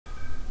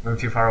Move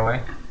too far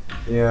away?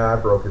 Yeah, I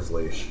broke his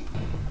leash.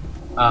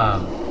 I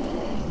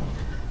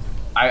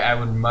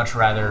would much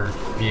rather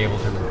be able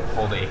to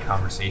hold a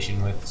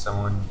conversation with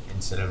someone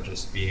instead of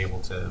just be able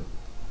to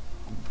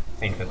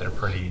think that they're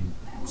pretty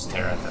and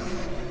stare at them.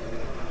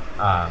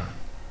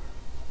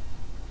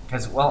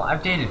 Because, well,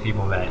 I've dated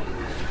people that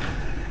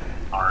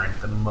aren't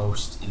the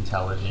most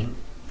intelligent.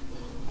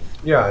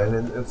 Yeah,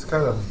 and it's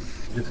kind of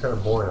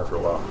boring after a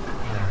while.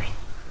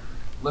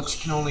 Looks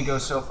can only go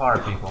so far,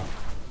 people.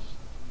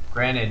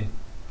 Granted,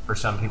 for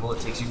some people it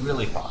takes you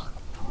really far.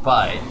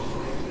 But,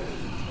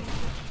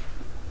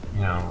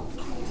 you know,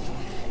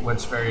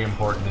 what's very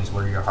important is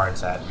where your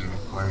heart's at and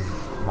where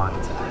your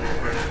mind's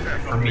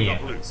at. For me,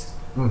 at least.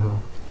 Mm-hmm.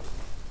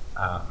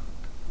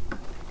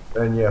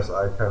 And yes,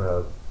 I kind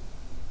of...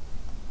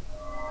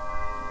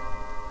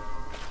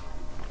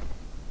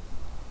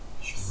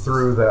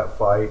 through that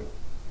fight,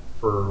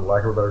 for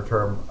lack of a better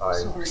term,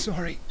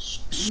 Sorry.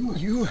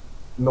 You...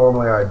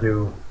 Normally I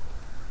do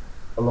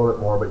a little bit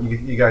more, but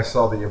you guys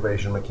saw the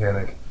evasion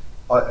mechanic.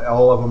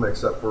 All of them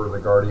except for the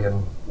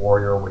Guardian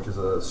Warrior, which is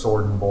a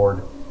sword and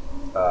board,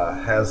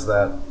 has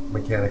that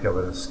mechanic of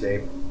an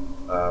escape.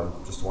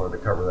 Just wanted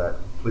to cover that.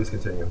 Please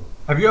continue.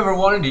 Have you ever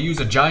wanted to use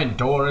a giant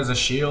door as a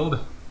shield?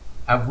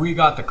 Have we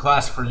got the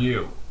class for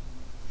you?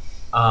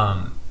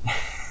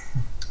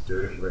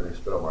 Dude, if you make me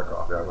spit out my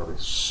coffee, I'm gonna be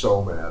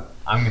so mad.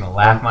 I'm gonna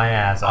laugh my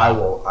ass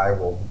off. I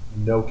will,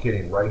 no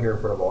kidding, right here in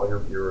front of all your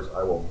viewers,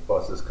 I will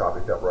bust this coffee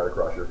cup right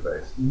across your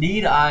face.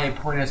 Need I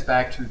point us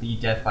back to the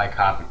Death by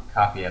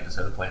Coffee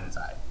episode of Planet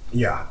Side?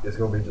 Yeah, it's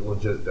gonna be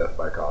legit death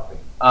by coffee.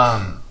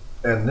 Um,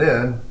 And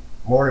then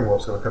Morning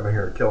Wolf's gonna come in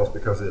here and kill us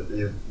because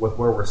with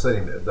where we're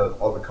sitting,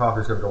 all the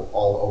coffee's gonna go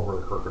all over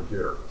her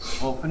computer.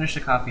 We'll finish the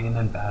coffee and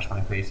then bash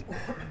my face in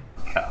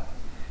the cup.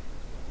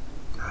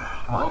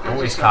 Come on,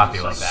 always coffee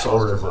like that.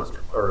 Sword is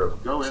or a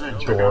Go in and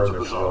check door out is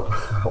the a shield.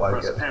 result. I like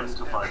Press it. M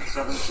to find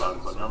 7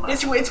 slugs on your map.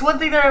 It's one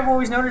thing that I've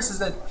always noticed is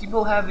that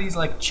people have these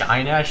like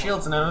giant ass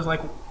shields, and I was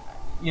like,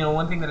 you know,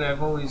 one thing that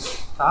I've always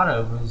thought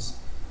of was,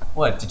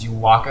 what, did you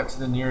walk up to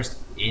the nearest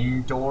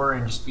inn door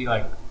and just be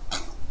like,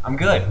 I'm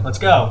good, let's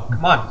go,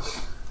 come on.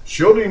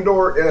 Shielding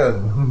door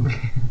in.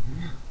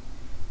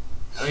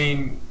 I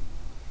mean,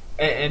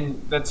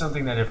 and that's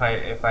something that if I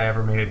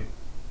ever made a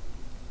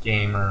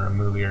game or a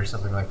movie or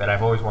something like that,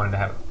 I've always wanted to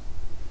have.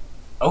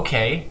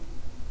 Okay.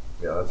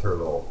 Yeah, that's her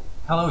little.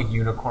 Hello,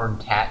 unicorn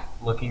cat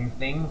looking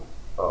thing.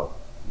 Oh,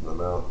 the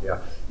mount. Yeah,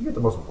 you get the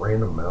most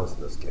random mounts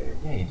in this game.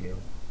 Yeah, you do.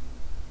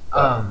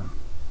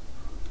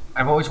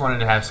 I've always wanted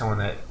to have someone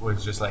that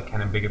was just like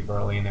kind of big and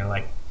burly, and they're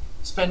like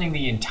spending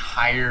the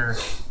entire,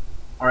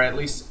 or at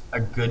least a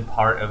good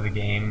part of the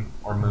game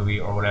or movie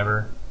or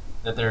whatever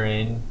that they're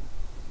in,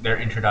 their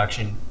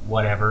introduction,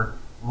 whatever,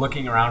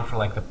 looking around for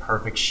like the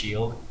perfect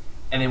shield,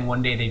 and then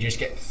one day they just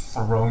get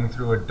thrown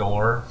through a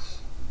door,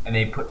 and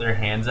they put their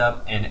hands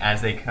up, and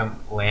as they come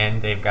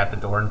land, they've got the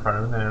door in front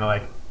of them, and they're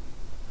like,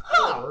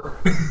 oh!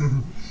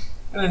 And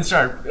then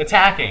start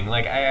attacking.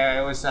 Like I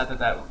always thought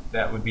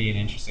that would be an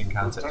interesting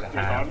concept to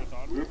have.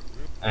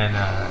 And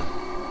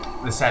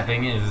the sad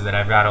thing is that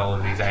I've got all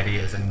of these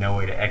ideas and no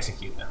way to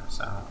execute them.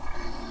 So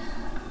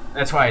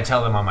that's why I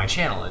tell them on my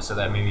channel, is so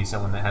that maybe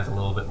someone that has a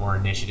little bit more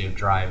initiative,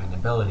 drive, and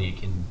ability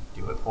can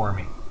do it for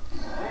me.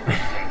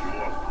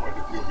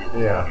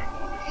 Yeah.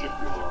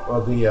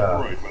 Well,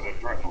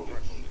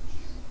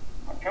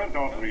 I can't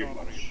offer you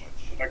much,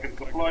 but I can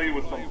supply you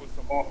with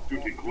some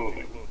off-duty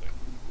clothing.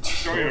 I'm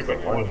sure you're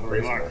going to want to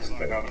relax and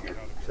get out of here.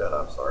 Shut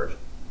up, Sarge.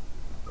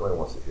 Nobody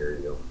wants to hear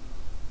you.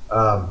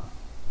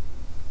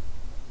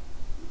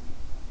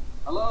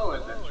 Hello,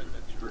 adventure.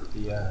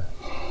 The I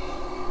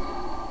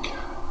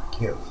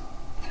can't.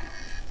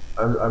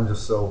 I'm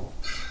just so.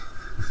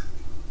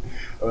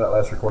 Oh, that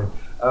last recording.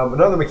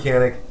 Another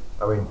mechanic.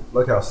 I mean,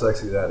 look how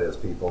sexy that is,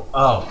 people.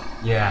 oh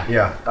yeah,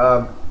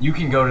 Yeah. you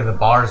can go to the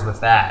bars with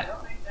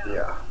that.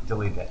 Yeah.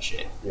 Delete that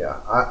shit. Yeah.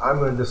 I'm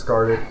going to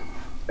discard it,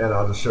 and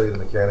I'll just show you the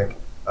mechanic.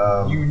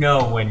 You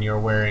know when you're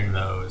wearing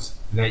those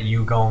that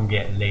you gon'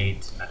 get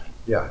laid tonight.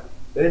 Yeah.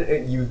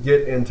 You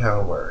get in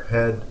town wear.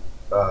 Head,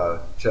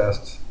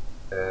 chest,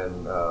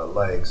 and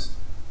legs.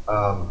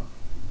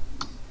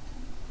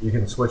 You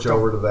can switch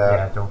over to that.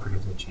 Yeah, don't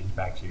forget to change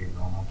back to your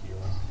normal gear.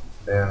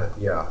 And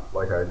yeah,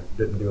 like I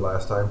didn't do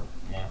last time.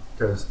 Yeah.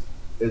 Because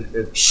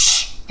it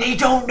Shh! They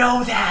don't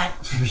know that!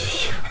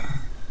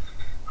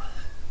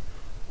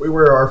 we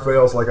wear our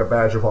fails like a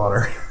badge of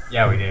honor.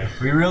 Yeah, we do.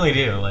 We really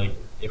do. Like,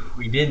 if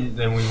we didn't,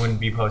 then we wouldn't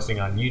be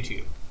posting on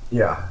YouTube.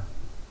 Yeah.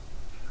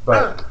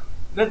 But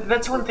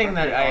That's one thing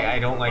that I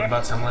don't like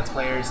about some Let's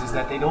Players, is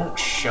that they don't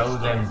show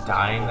them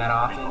dying that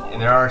often.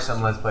 And there are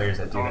some Let's Players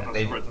that do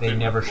that. They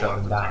never show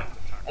them dying.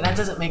 And that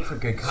doesn't make for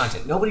good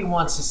content. Nobody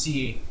wants to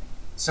see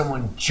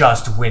someone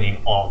just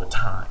winning all the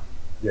time.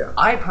 yeah.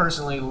 I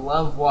personally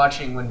love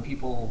watching when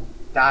people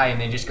die and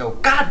they just go,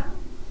 God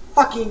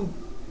fucking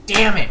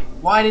damn it,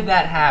 why did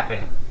that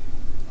happen?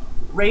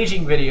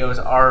 Raging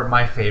videos are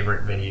my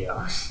favorite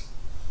videos.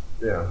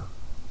 Yeah.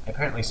 I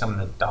apparently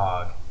summoned the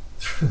dog.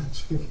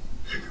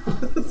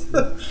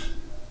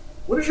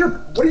 What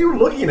are you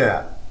looking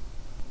at?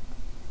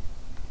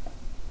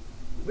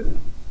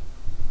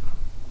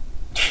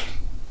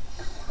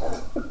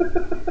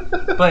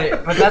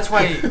 But that's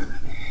why.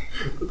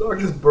 The dog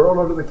just burrowed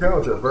under the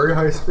couch at very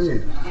high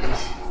speed.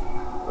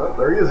 Oh,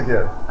 there he is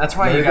again. That's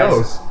why there you he guys.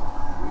 goes.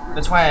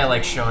 That's why I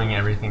like showing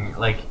everything.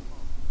 Like,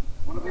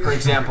 for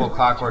example,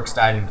 Klokwerx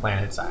died in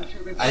PlanetSide.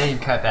 I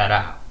didn't cut that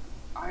out.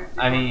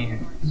 I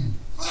mean,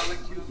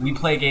 we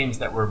play games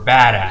that we're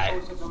bad at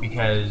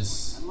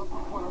because,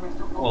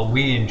 well,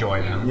 we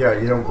enjoy them. Yeah,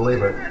 you don't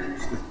believe it.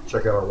 Just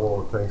check out our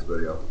World of Tanks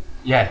video.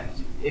 Yeah,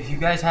 if you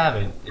guys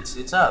haven't,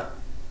 it's up.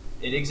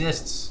 It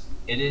exists.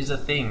 It is a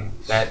thing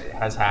that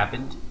has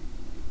happened.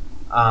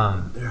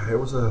 Yeah, it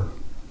was a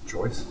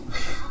choice.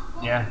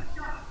 Yeah.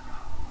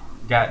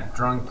 Got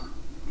drunk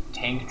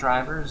tank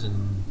drivers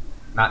and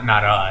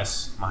not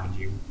us, mind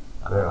you.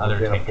 Yeah, Other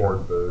we can't tank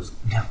afford booze.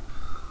 No,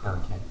 we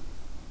can't.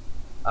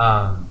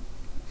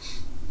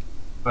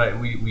 But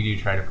we do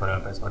try to put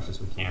up as much as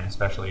we can,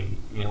 especially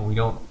we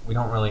don't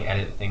really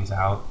edit things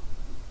out,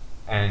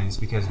 and it's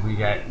because we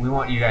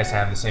want you guys to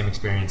have the same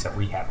experience that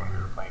we had when we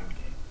were playing the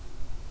game.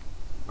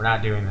 We're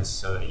not doing this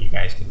so that you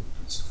guys can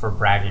for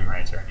bragging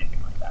rights or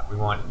anything like that. We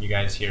want you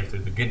guys here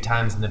through the good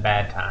times and the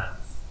bad times.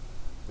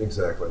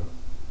 Exactly.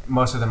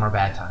 Most of them are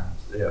bad times.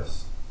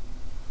 Yes.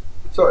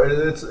 So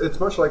it's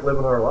much like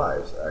living our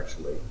lives,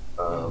 actually.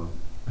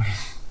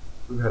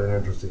 We've had an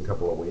interesting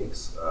couple of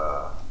weeks.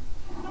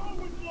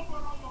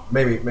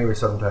 Maybe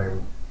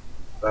sometime,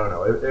 I don't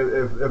know.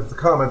 If the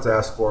comments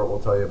ask for it, we'll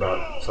tell you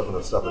about some of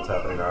the stuff that's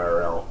happening in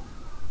IRL.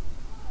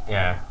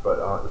 Yeah.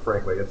 But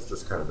frankly, it's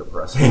just kind of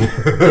depressing.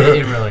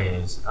 It really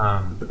is.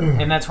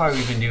 And that's why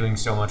we've been doing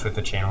so much with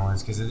the channel,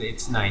 is because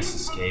it's nice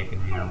escape,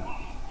 and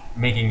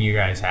making you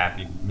guys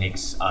happy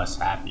makes us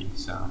happy.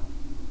 So,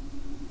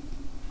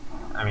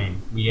 I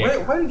mean,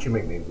 why did you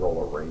make me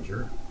Roller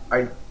Ranger?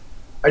 I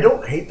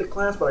don't hate the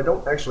class, but I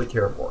don't actually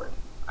care for it.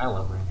 I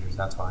love Rangers.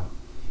 That's why.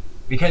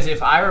 Because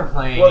if I were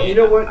playing, well, you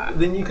know what?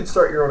 Then you could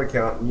start your own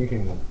account and you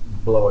can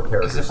blow a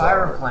character. Because if I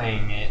were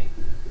playing it,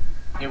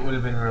 it would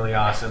have been really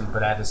awesome,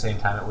 but at the same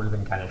time, it would have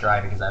been kind of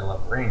dry because I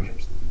love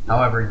Rangers.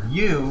 However,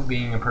 you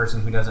being a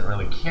person who doesn't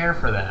really care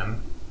for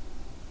them,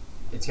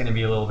 it's going to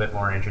be a little bit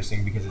more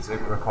interesting because it's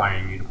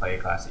requiring you to play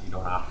a class that you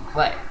don't often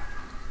play.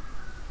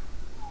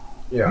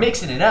 Yeah.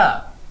 Mixing it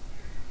up.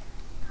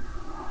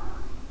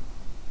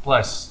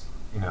 Plus,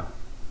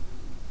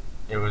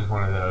 it was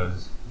one of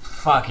those,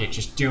 fuck it,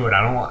 just do it.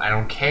 I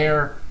don't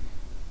care.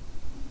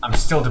 I'm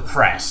still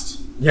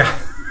depressed. Yeah.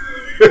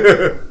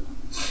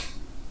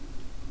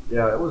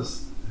 Yeah, it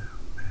was.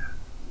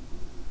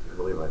 I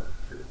believe I.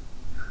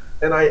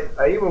 And I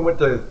even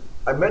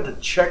I meant to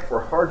check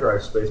for hard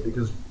drive space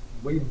because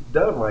we've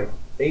done like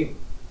 8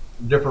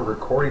 different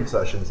recording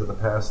sessions in the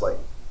past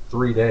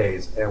 3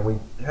 days, and we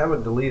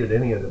haven't deleted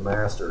any of the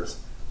masters.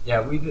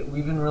 Yeah, we've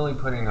been really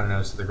putting our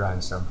nose to the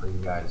grindstone for you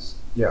guys.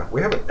 Yeah,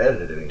 we haven't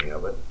edited any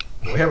of it.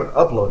 We haven't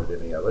uploaded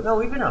any of it. No,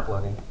 we've been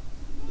uploading.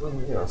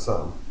 Well,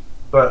 some.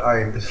 But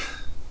I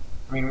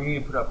mean, we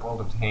put up World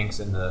of Tanks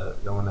and the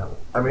one that.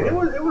 I mean,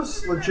 it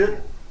was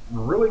legit,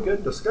 really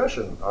good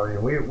discussion. I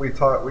mean, we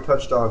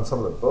touched on some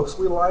of the books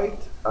we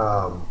liked.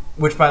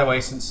 Which, by the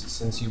way,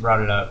 since you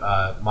brought it up,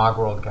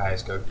 Mogworld,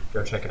 guys, go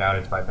check it out.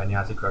 It's by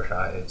Benyati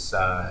Crochet. It's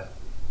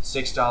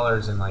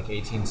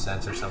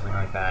 $6.18 or something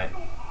like that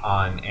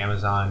on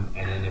Amazon,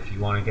 and then if you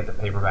want to get the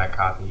paperback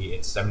copy,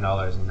 it's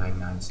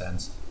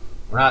 $7.99.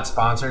 We're not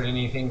sponsored or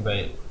anything,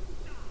 but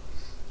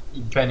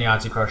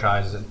Benyati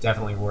Crochet is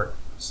definitely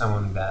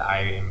someone that I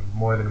am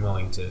more than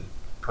willing to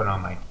put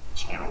on my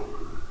channel.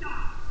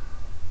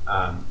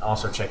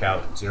 Also, check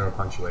out Zero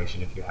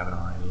Punctuation if you haven't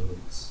already.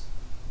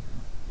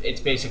 It's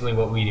basically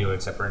what we do,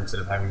 except for instead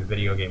of having the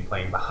video game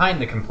playing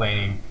behind the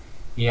complaining,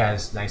 he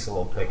has nice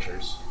little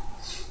pictures.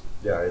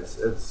 Yeah,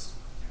 it's.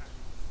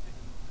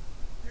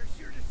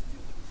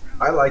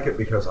 I like it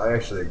because I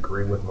actually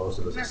agree with most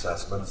of his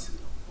assessments.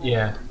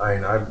 Yeah. I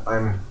mean,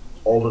 I'm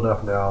old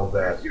enough now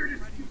that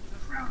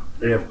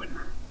if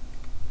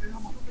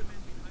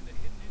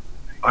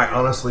I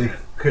honestly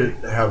could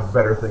have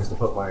better things to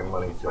put my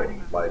money to,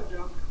 like,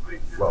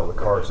 well, the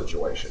car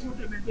situation.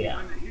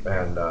 Yeah.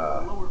 And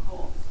I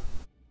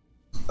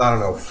don't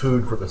know,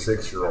 food for the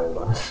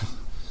 6-year-old.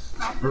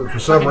 For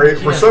some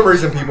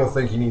reason, people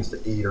think he needs to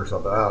eat or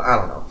something. I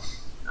don't know.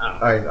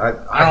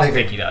 I don't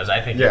think he does. I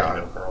think he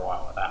can go for a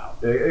while without.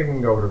 It can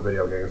go to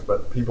video games,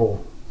 but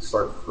people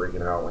start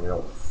freaking out when you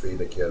don't feed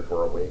the kid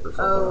for a week or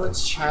something. Oh,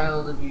 it's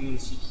child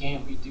abuse. You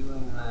can't be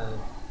doing that.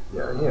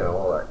 Yeah,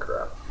 all that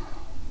crap.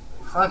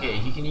 Fuck it.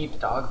 He can eat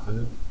dog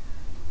food.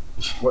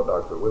 What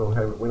dog food? We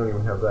don't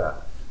even have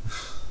that.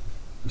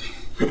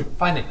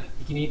 Fine it.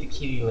 He can eat the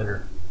kitty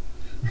litter.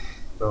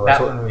 No,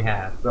 that one we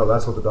have. No,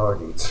 that's what the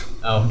dog eats.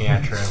 Oh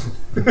yeah, true.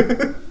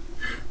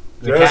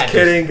 Just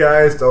kidding,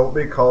 guys. Don't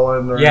be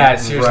calling or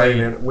seriously.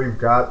 writing in. We've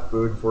got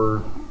food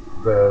for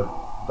the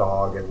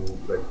dog and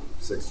the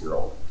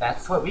 6-year-old.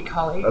 That's what we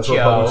call a That's joke.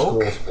 That's what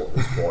public school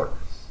is for.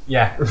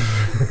 Yeah.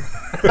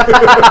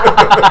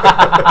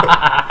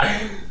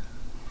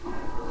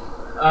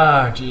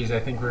 Oh, geez, I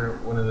think we're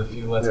one of the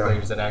few Let's Yeah.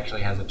 Players that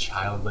actually has a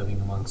child living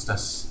amongst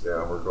us.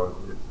 Yeah, we're going.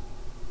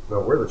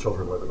 No, we're the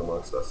children living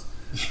amongst us.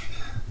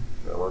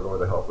 No, we're going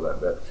to help with that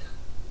bit.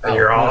 And Oh,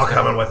 you're all who's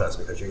coming gonna- with us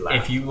because you laughed.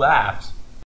 If you laughed,